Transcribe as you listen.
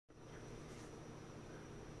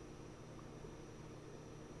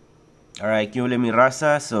Alright, ¿qué ole mi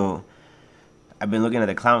raza? So, I've been looking at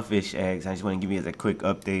the clownfish eggs. I just want to give you a quick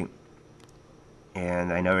update.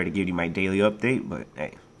 And I know I already gave you my daily update, but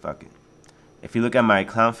hey, fuck it. If you look at my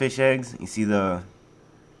clownfish eggs, you see all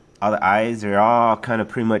the eyes, they're all kind of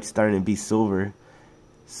pretty much starting to be silver.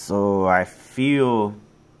 So, I feel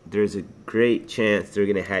there's a great chance they're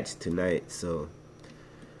going to hatch tonight. So,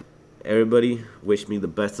 everybody, wish me the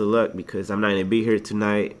best of luck because I'm not going to be here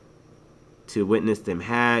tonight to witness them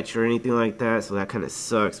hatch or anything like that, so that kind of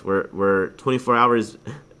sucks. We're 24 hours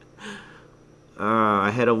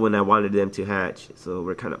ahead of when I wanted them to hatch, so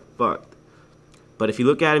we're kind of fucked. But if you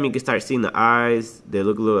look at them, you can start seeing the eyes. They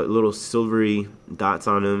look little silvery dots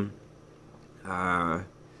on them. God,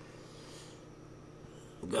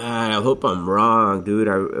 I hope I'm wrong, dude.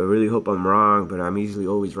 I really hope I'm wrong, but I'm usually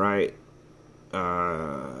always right.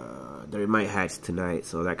 They might hatch tonight,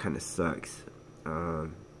 so that kind of sucks.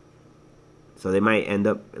 So they might end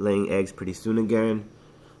up laying eggs pretty soon again.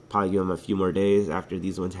 Probably give them a few more days after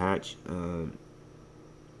these ones hatch.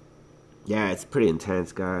 Yeah, it's pretty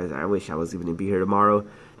intense, guys. I wish I was even to be here tomorrow.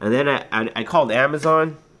 And then I called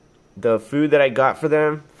Amazon. The food that I got for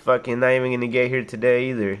them, fucking not even gonna get here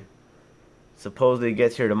today either. Supposedly it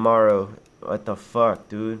gets here tomorrow. What the fuck,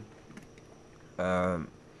 dude? They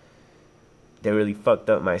really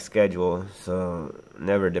fucked up my schedule, so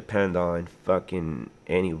never depend on fucking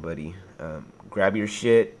anybody. Grab your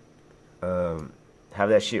shit, have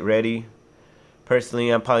that shit ready.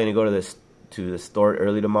 Personally, I'm probably gonna go to the store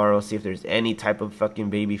early tomorrow, see if there's any type of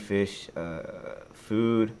fucking baby fish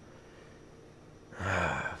food.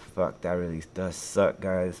 Fuck, that really does suck,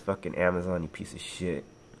 guys. Fucking Amazon, you piece of shit.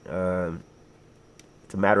 It's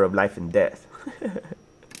a matter of life and death.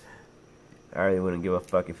 I really wouldn't give a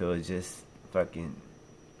fuck if it was just fucking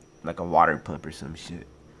like a water pump or some shit.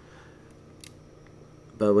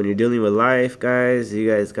 But when you're dealing with life, guys, you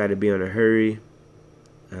guys got to be on a hurry.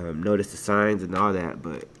 Notice the signs and all that.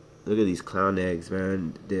 But look at these clown eggs,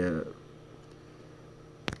 man.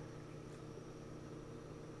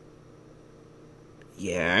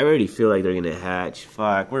 Yeah, I already feel like they're gonna hatch.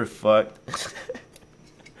 Fuck, we're fucked.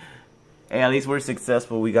 Hey, at least we're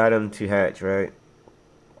successful. We got them to hatch, right?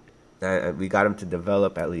 We got them to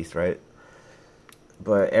develop at least, right?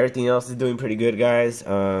 But everything else is doing pretty good, guys.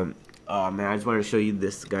 Oh man, I just wanted to show you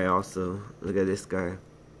this guy also. Look at this guy.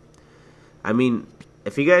 I mean,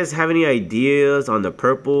 if you guys have any ideas on the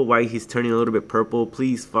purple, why he's turning a little bit purple,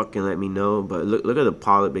 please fucking let me know. But look at the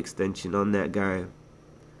polyp extension on that guy.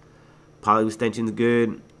 Polyp extension's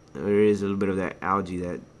good. There is a little bit of that algae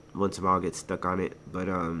that once in a while gets stuck on it. But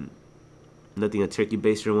nothing a turkey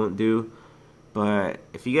baster won't do. But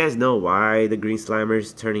if you guys know why the green slimer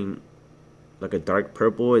is turning like a dark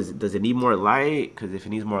purple, does it need more light? Because if it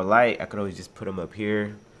needs more light, I could always just put them up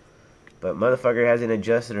here. But motherfucker hasn't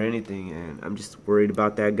adjusted or anything, and I'm just worried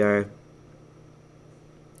about that guy.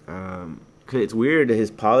 Cause it's weird that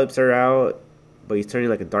his polyps are out, but he's turning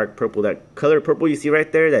like a dark purple. That color purple you see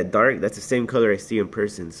right there, that dark, that's the same color I see in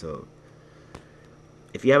person. So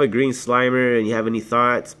if you have a green slimer and you have any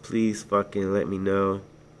thoughts, please fucking let me know.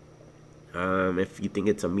 If you think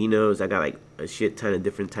it's aminos, I got like a shit ton of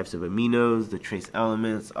different types of aminos, the trace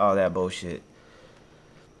elements, all that bullshit.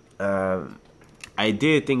 I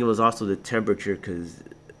did think it was also the temperature, because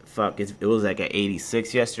fuck, it was like at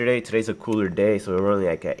 86 yesterday. Today's a cooler day, so we're only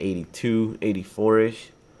like at 82,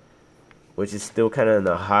 84-ish, which is still kind of in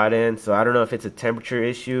the hot end. So I don't know if it's a temperature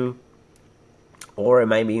issue, or it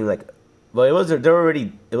might be like, well, it was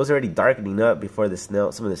already darkening up before some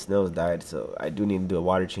of the snails died. So I do need to do a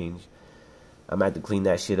water change. I'm gonna have to clean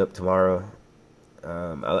that shit up tomorrow.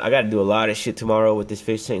 I gotta do a lot of shit tomorrow with this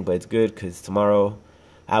fish tank, but it's good because tomorrow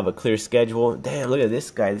I have a clear schedule. Damn, look at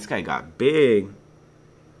this guy. This guy got big.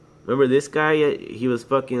 Remember this guy? He was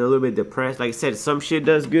fucking a little bit depressed. Like I said, some shit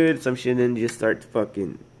does good, some shit then just start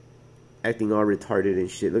fucking acting all retarded and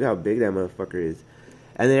shit. Look how big that motherfucker is.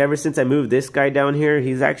 And then ever since I moved this guy down here,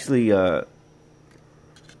 he's actually oh,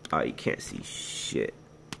 you can't see shit.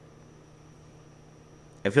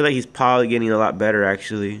 I feel like he's probably getting a lot better,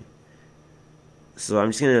 actually. So I'm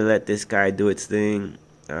just going to let this guy do its thing.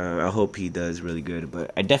 I hope he does really good.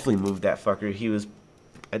 But I definitely moved that fucker. I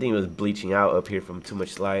think he was bleaching out up here from too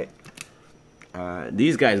much light.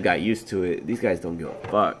 These guys got used to it. These guys don't give a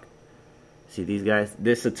fuck. See these guys?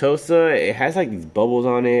 This Setosa, it has like these bubbles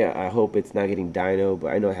on it. I hope it's not getting dino,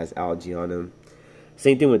 but I know it has algae on him.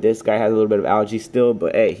 Same thing with this guy. Has a little bit of algae still,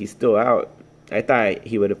 but hey, he's still out. I thought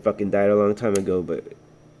he would have fucking died a long time ago, but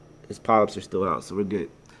his polyps are still out, so we're good.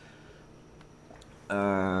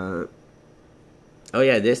 Oh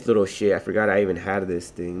yeah, this little shit. I forgot I even had this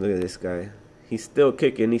thing. Look at this guy. He's still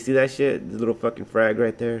kicking. You see that shit? This little fucking frag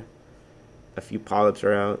right there. A few polyps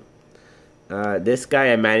are out. This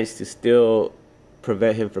guy, I managed to still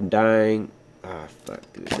prevent him from dying. Ah, fuck,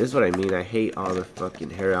 dude. This is what I mean. I hate all the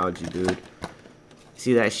fucking hair algae, dude.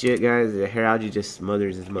 See that shit, guys? The hair algae just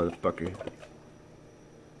smothers this motherfucker.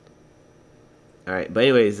 Alright, but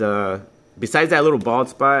anyways, besides that little bald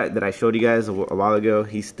spot that I showed you guys a while ago,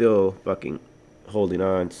 he's still fucking holding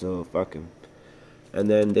on, so fuck him. And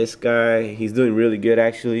then this guy, he's doing really good,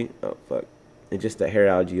 actually. Oh, fuck. It's just the hair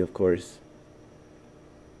algae, of course.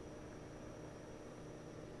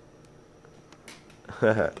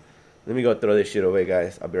 Let me go throw this shit away,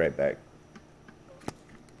 guys. I'll be right back.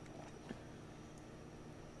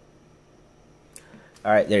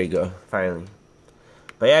 Alright, there you go. Finally.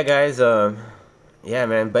 But yeah, guys, yeah,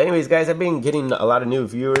 man. But anyways, guys, I've been getting a lot of new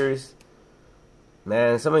viewers.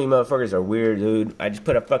 Man, some of you motherfuckers are weird, dude. I just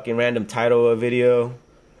put a fucking random title of a video.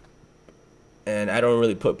 And I don't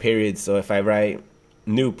really put periods. So if I write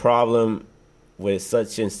new problem with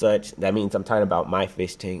such and such, that means I'm talking about my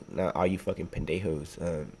fish tank, not all you fucking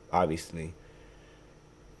pendejos, obviously.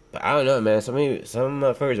 But I don't know, man. Some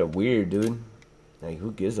motherfuckers are weird, dude. Like,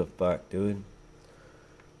 who gives a fuck, dude?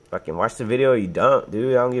 Fucking watch the video, you don't,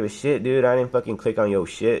 dude. I don't give a shit, dude. I didn't fucking click on your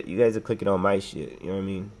shit. You guys are clicking on my shit. You know what I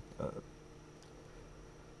mean?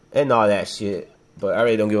 And all that shit. But I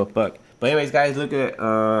really don't give a fuck. But anyways, guys, look at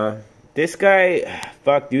this guy.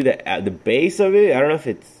 Fuck, dude. The base of it. I don't know if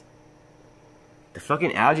it's the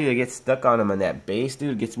fucking algae that gets stuck on him on that base,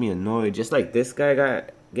 dude. Gets me annoyed. Just like this guy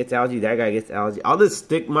gets algae. That guy gets algae. All the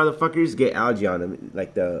stick motherfuckers get algae on them.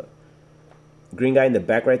 Like the green guy in the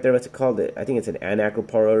back right there, what's it called? I think it's an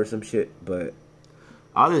anacropora or some shit. But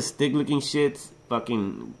all the stick looking shits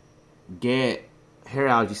fucking get hair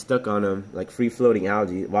algae stuck on them, like free floating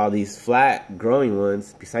algae, while these flat growing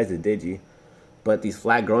ones, besides the digi, but these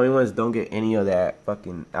flat growing ones don't get any of that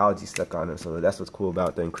fucking algae stuck on them. So that's what's cool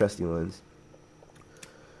about the encrusty ones.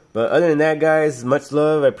 But other than that, guys, much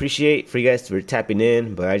love. I appreciate for you guys for tapping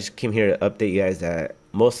in. But I just came here to update you guys that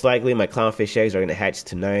most likely my clownfish eggs are gonna hatch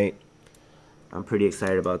tonight. I'm pretty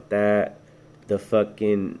excited about that. The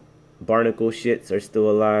fucking barnacle shits are still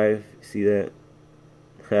alive. See that?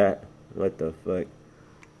 What the fuck?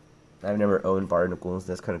 I've never owned barnacles.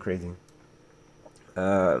 That's kind of crazy.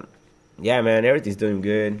 Yeah, man, everything's doing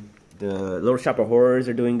good. The Little Shop of Horrors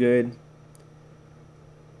are doing good.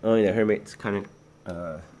 Only the Hermit's kind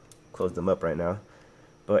of closed them up right now.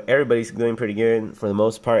 But everybody's doing pretty good. For the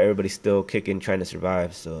most part, everybody's still kicking, trying to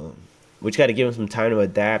survive. So we just got to give them some time to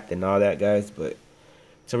adapt and all that, guys. But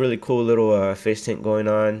it's a really cool little fish tank going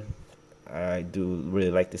on. I do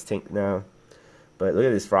really like this tank now. But look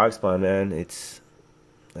at this frog spawn, man. It's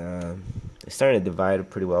starting to divide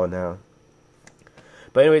pretty well now.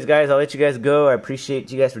 But anyways, guys, I'll let you guys go. I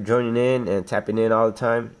appreciate you guys for joining in and tapping in all the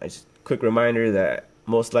time. Just quick reminder that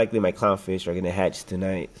most likely my clownfish are going to hatch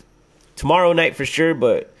tonight. Tomorrow night for sure,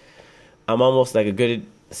 but I'm almost like a good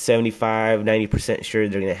 75-90% sure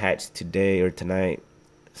they're going to hatch today or tonight.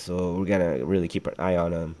 So we're going to really keep an eye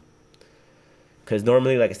on them. Because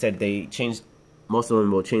normally, like I said, most of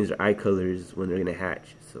them will change their eye colors when they're going to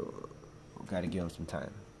hatch. So we've got to give them some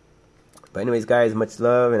time. But anyways, guys, much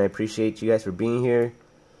love, and I appreciate you guys for being here.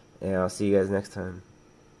 And I'll see you guys next time.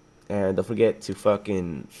 And don't forget to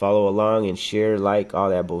fucking follow along and share, like, all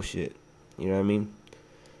that bullshit. You know what I mean?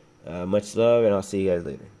 Much love, and I'll see you guys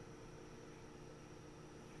later.